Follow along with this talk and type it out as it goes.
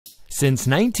Since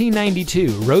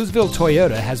 1992, Roseville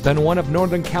Toyota has been one of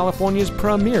Northern California's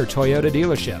premier Toyota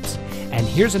dealerships. And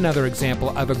here's another example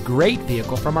of a great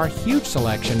vehicle from our huge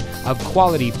selection of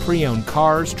quality pre-owned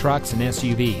cars, trucks, and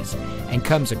SUVs, and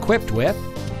comes equipped with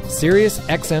Sirius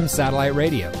XM satellite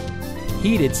radio,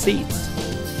 heated seats,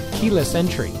 keyless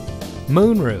entry,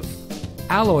 moonroof,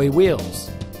 alloy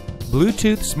wheels,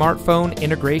 Bluetooth smartphone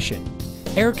integration,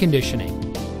 air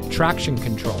conditioning, traction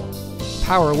control,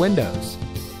 power windows,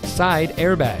 side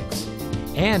airbags,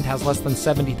 and has less than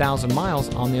 70,000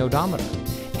 miles on the odometer.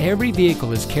 Every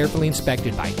vehicle is carefully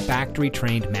inspected by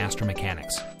factory-trained master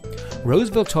mechanics.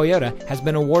 Roseville Toyota has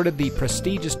been awarded the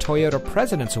prestigious Toyota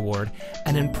President's Award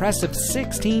an impressive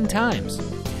 16 times.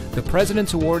 The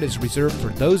President's Award is reserved for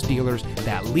those dealers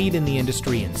that lead in the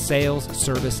industry in sales,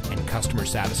 service, and customer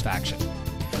satisfaction.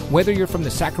 Whether you're from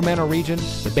the Sacramento region,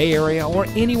 the Bay Area, or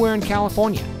anywhere in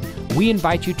California, we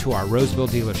invite you to our Roseville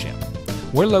dealership.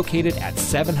 We're located at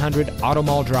 700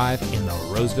 Automall Drive in the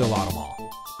Roseville Automall.